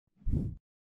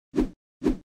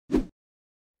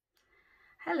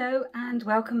Hello and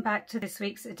welcome back to this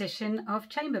week's edition of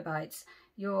Chamber Bytes,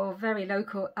 your very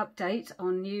local update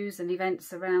on news and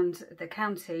events around the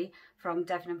county from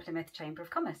Devon and Plymouth Chamber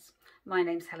of Commerce. My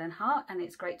name's Helen Hart and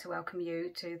it's great to welcome you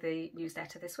to the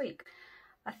newsletter this week.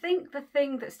 I think the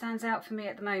thing that stands out for me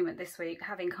at the moment this week,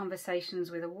 having conversations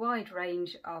with a wide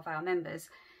range of our members,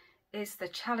 is the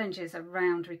challenges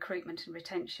around recruitment and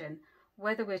retention.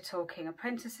 Whether we're talking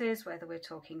apprentices, whether we're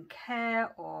talking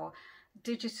care or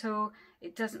digital,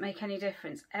 it doesn't make any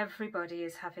difference. Everybody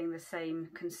is having the same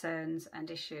concerns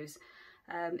and issues.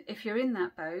 If you're in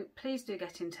that boat, please do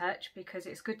get in touch, because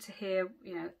it's good to hear,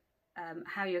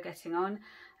 how you're getting on,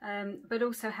 but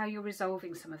also how you're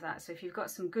resolving some of that. So if you've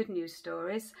got some good news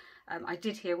stories, I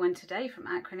did hear one today from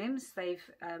Acronyms. They've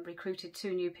recruited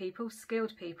 2 new people,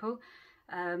 skilled people,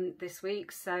 this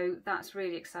week, so that's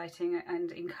really exciting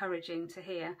and encouraging to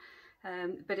hear.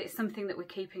 But it's something that we're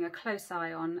keeping a close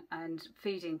eye on and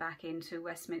feeding back into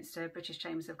Westminster British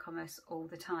Chambers of Commerce all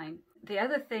the time. The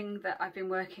other thing that I've been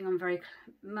working on very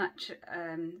much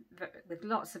with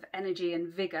lots of energy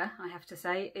and vigour, I have to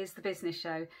say, is the business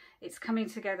show. It's coming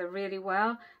together really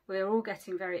well. We're all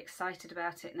getting very excited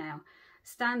about it now.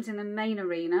 Stands in the main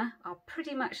arena are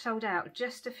pretty much sold out,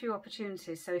 just a few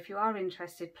opportunities, so if you are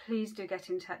interested, please do get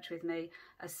in touch with me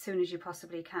as soon as you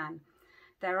possibly can.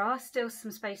 There are still some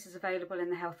spaces available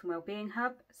in the Health and Wellbeing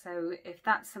Hub, so if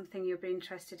that's something you'll be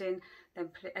interested in, then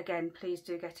again, please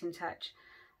do get in touch.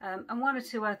 And 1 or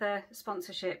 2 other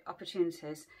sponsorship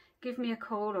opportunities. Give me a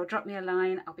call or drop me a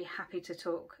line, I'll be happy to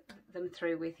talk them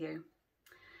through with you.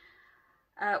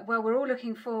 Well, we're all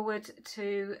looking forward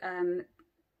to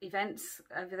events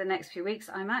over the next few weeks.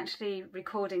 I'm actually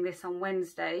recording this on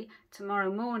Wednesday.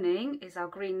 Tomorrow morning is our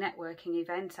Green Networking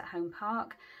event at Home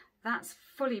Park. That's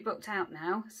fully booked out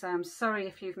now, so I'm sorry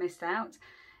if you've missed out.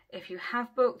 If you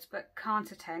have booked but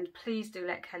can't attend, please do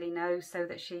let Kelly know so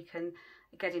that she can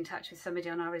get in touch with somebody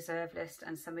on our reserve list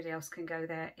and somebody else can go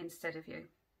there instead of you.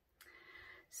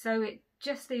 So it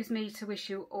just leaves me to wish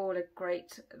you all a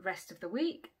great rest of the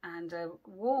week and a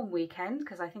warm weekend,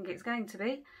 because I think it's going to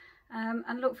be,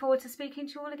 and look forward to speaking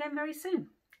to you all again very soon.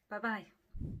 Bye bye.